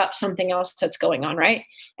cover up something else that's going on, right?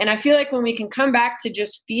 And I feel like when we can come back to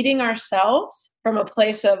just feeding ourselves from a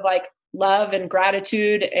place of like love and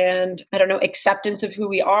gratitude and acceptance of who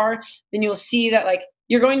we are, then you'll see that like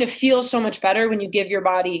you're going to feel so much better when you give your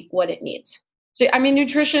body what it needs. So, I mean,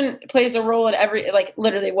 nutrition plays a role in like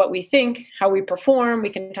literally what we think, how we perform. We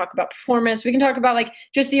can talk about performance. We can talk about like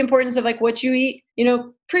just the importance of like what you eat,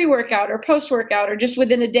 pre-workout or post-workout or just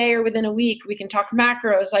within a day or within a week. We can talk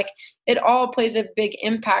macros. Like it all plays a big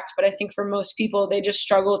impact. But I think for most people, they just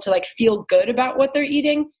struggle to like feel good about what they're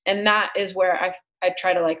eating. And that is where I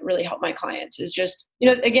try to like really help my clients is just,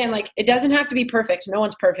 again, like it doesn't have to be perfect. No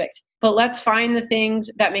one's perfect, but let's find the things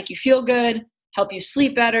that make you feel good, help you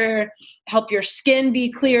sleep better, help your skin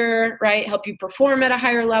be clearer, right? Help you perform at a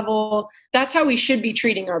higher level. That's how we should be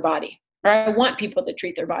treating our body. Or I want people to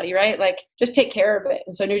treat their body, right? Like just take care of it.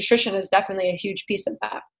 And so nutrition is definitely a huge piece of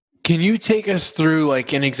that. Can you take us through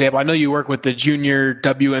like an example? I know you work with the junior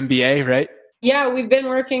WNBA, right? Yeah, we've been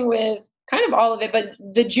working with kind of all of it, but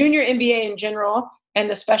the junior NBA in general and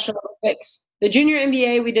the Special Olympics. The junior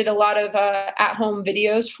NBA, we did a lot of at-home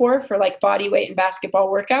videos for like body weight and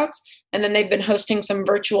basketball workouts. And then they've been hosting some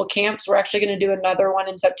virtual camps. We're actually going to do another one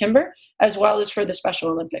in September, as well as for the Special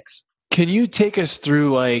Olympics. Can you take us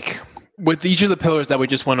through like with each of the pillars that we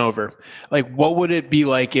just went over, like what would it be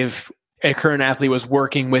like if a current athlete was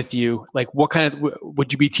working with you? Like what kind of,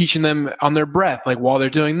 would you be teaching them on their breath, like while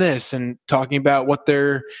they're doing this and talking about what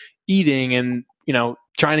they're eating and,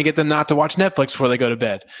 trying to get them not to watch Netflix before they go to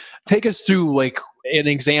bed? Take us through like an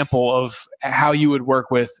example of how you would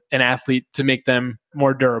work with an athlete to make them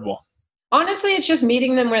more durable. Honestly, it's just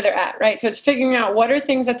meeting them where they're at, right? So it's figuring out what are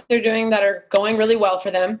things that they're doing that are going really well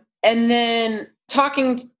for them. And then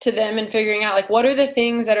talking to them and figuring out like, what are the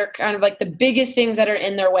things that are kind of like the biggest things that are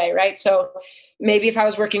in their way, right? So maybe if I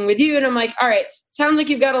was working with you and I'm like, all right, sounds like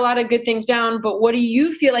you've got a lot of good things down, but what do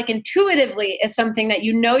you feel like intuitively is something that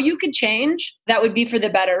you could change that would be for the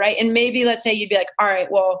better, right? And maybe let's say you'd be like, all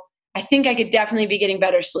right, well, I think I could definitely be getting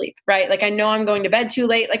better sleep, right? Like I know I'm going to bed too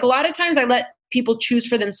late. Like a lot of times I let people choose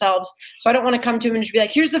for themselves. So I don't want to come to them and just be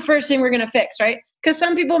like, here's the first thing we're going to fix, right? Because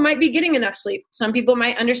some people might be getting enough sleep. Some people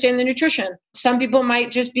might understand the nutrition. Some people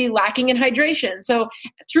might just be lacking in hydration. So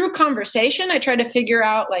through conversation, I try to figure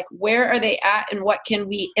out like, where are they at and what can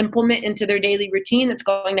we implement into their daily routine that's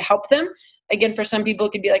going to help them. Again, for some people,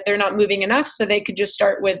 it could be like they're not moving enough. So they could just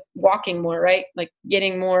start with walking more, right? Like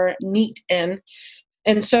getting more NEAT in.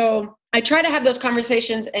 And so I try to have those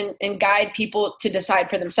conversations and guide people to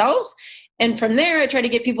decide for themselves. And from there, I try to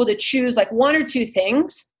get people to choose like one or two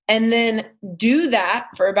things and then do that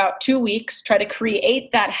for about 2 weeks, try to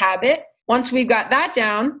create that habit. Once we've got that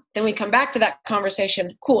down, then we come back to that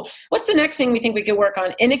conversation. Cool. What's the next thing we think we could work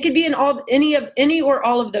on? And it could be in any or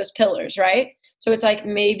all of those pillars, right? So it's like,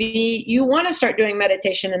 maybe you want to start doing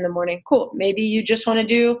meditation in the morning. Cool. Maybe you just want to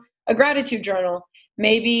do a gratitude journal.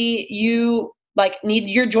 Maybe you like need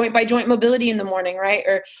your joint by joint mobility in the morning, right?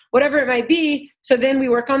 Or whatever it might be. So then we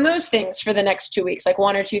work on those things for the next 2 weeks, like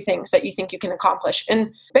one or two things that you think you can accomplish.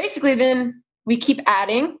 And basically then we keep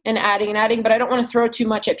adding and adding and adding, but I don't want to throw too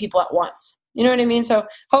much at people at once. You know what I mean? So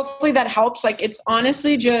hopefully that helps. Like it's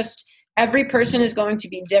honestly just every person is going to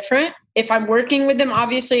be different. If I'm working with them,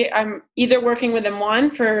 obviously I'm either working with them one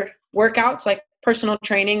for workouts like personal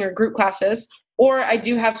training or group classes, or I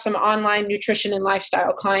do have some online nutrition and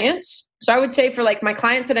lifestyle clients. So I would say for like my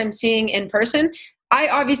clients that I'm seeing in person, I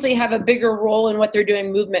obviously have a bigger role in what they're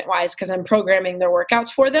doing movement wise because I'm programming their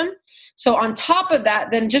workouts for them. So on top of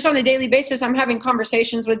that, then just on a daily basis, I'm having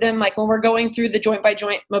conversations with them. Like when we're going through the joint by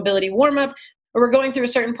joint mobility warm up, or we're going through a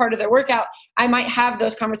certain part of their workout, I might have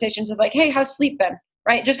those conversations of like, hey, how's sleep been?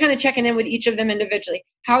 Right? Just kind of checking in with each of them individually.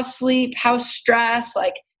 How's sleep? How's stress?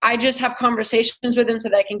 Like I just have conversations with them so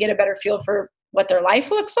that I can get a better feel for what their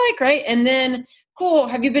life looks like. Right. And then cool.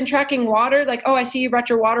 Have you been tracking water? Like, oh, I see you brought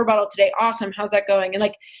your water bottle today. Awesome. How's that going? And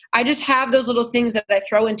like, I just have those little things that I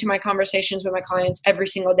throw into my conversations with my clients every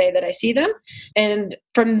single day that I see them. And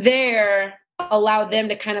from there, allow them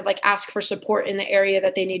to kind of like ask for support in the area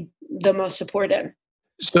that they need the most support in.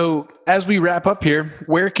 So as we wrap up here,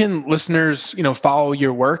 where can listeners, follow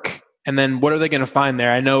your work? And then what are they going to find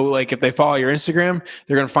there? I know like if they follow your Instagram,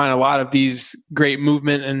 they're going to find a lot of these great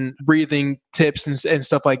movement and breathing tips and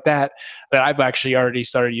stuff like that I've actually already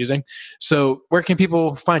started using. So where can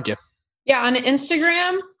people find you? Yeah, on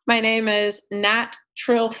Instagram, my name is Nat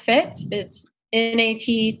Trill Fit. It's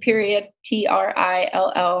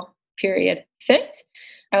NAT.TRILL.fit.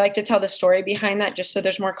 I like to tell the story behind that just so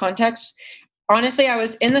there's more context. Honestly, I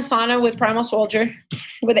was in the sauna with Primal Soldier,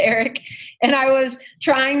 with Eric, and I was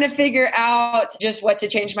trying to figure out just what to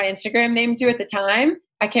change my Instagram name to at the time.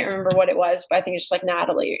 I can't remember what it was, but I think it's just like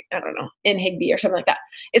Natalie, I don't know, in Higbee or something like that.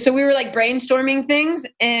 And so we were like brainstorming things,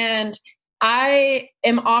 and I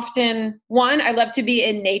am often, I love to be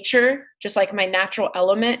in nature, just like my natural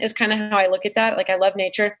element is kind of how I look at that. Like I love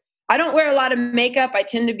nature. I don't wear a lot of makeup. I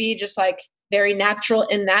tend to be just like very natural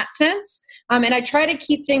in that sense. And I try to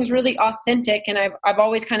keep things really authentic. And I've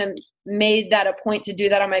always kind of made that a point to do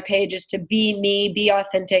that on my page, is to be me, be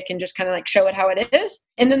authentic, and just kind of like show it how it is.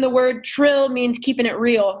 And then the word trill means keeping it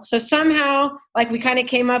real. So somehow like we kind of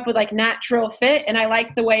came up with like Nat Trill Fit. And I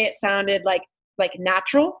like the way it sounded like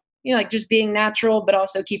natural. like just being natural, but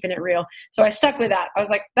also keeping it real. So I stuck with that. I was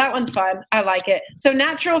like, that one's fun. I like it. So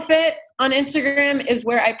Natural Fit on Instagram is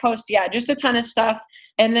where I post, just a ton of stuff.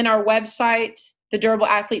 And then our website,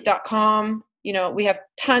 thedurableathlete.com, we have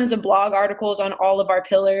tons of blog articles on all of our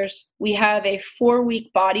pillars. We have a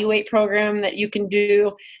 4-week body weight program that you can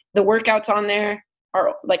do. The workouts on there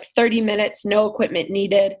are like 30 minutes, no equipment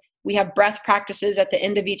needed. We have breath practices at the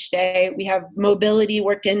end of each day. We have mobility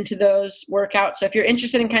worked into those workouts. So if you're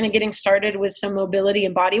interested in kind of getting started with some mobility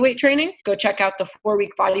and body weight training, go check out the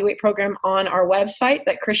 4-week body weight program on our website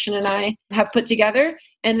that Christian and I have put together.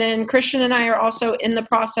 And then Christian and I are also in the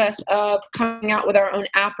process of coming out with our own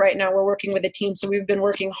app right now. We're working with a team. So we've been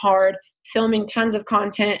working hard, filming tons of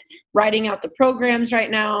content, writing out the programs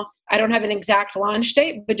right now. I don't have an exact launch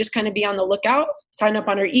date, but just kind of be on the lookout, sign up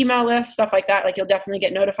on our email list, stuff like that. Like you'll definitely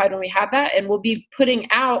get notified when we have that. And we'll be putting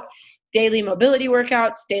out daily mobility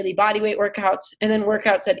workouts, daily body weight workouts, and then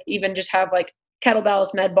workouts that even just have like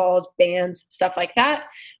kettlebells, med balls, bands, stuff like that.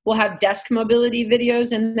 We'll have desk mobility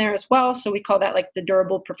videos in there as well. So we call that like the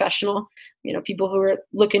durable professional, people who are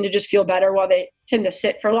looking to just feel better while they tend to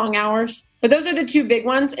sit for long hours. But those are the 2 big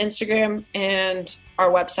ones, Instagram and our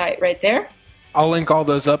website right there. I'll link all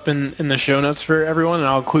those up in the show notes for everyone, and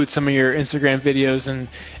I'll include some of your Instagram videos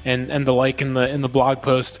and the like in the blog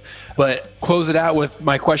post. But close it out with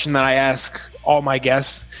my question that I ask all my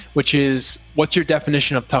guests, which is, what's your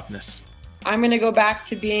definition of toughness? I'm going to go back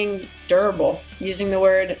to being durable, using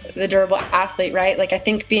the durable athlete, right? Like I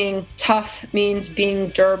think being tough means being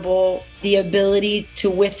durable, the ability to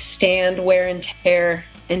withstand wear and tear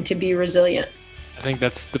and to be resilient. I think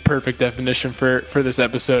that's the perfect definition for this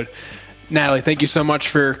episode. Natalie, thank you so much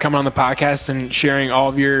for coming on the podcast and sharing all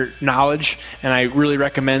of your knowledge. And I really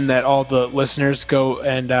recommend that all the listeners go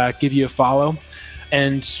and give you a follow.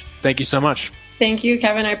 And thank you so much. Thank you,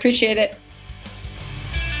 Kevin. I appreciate it.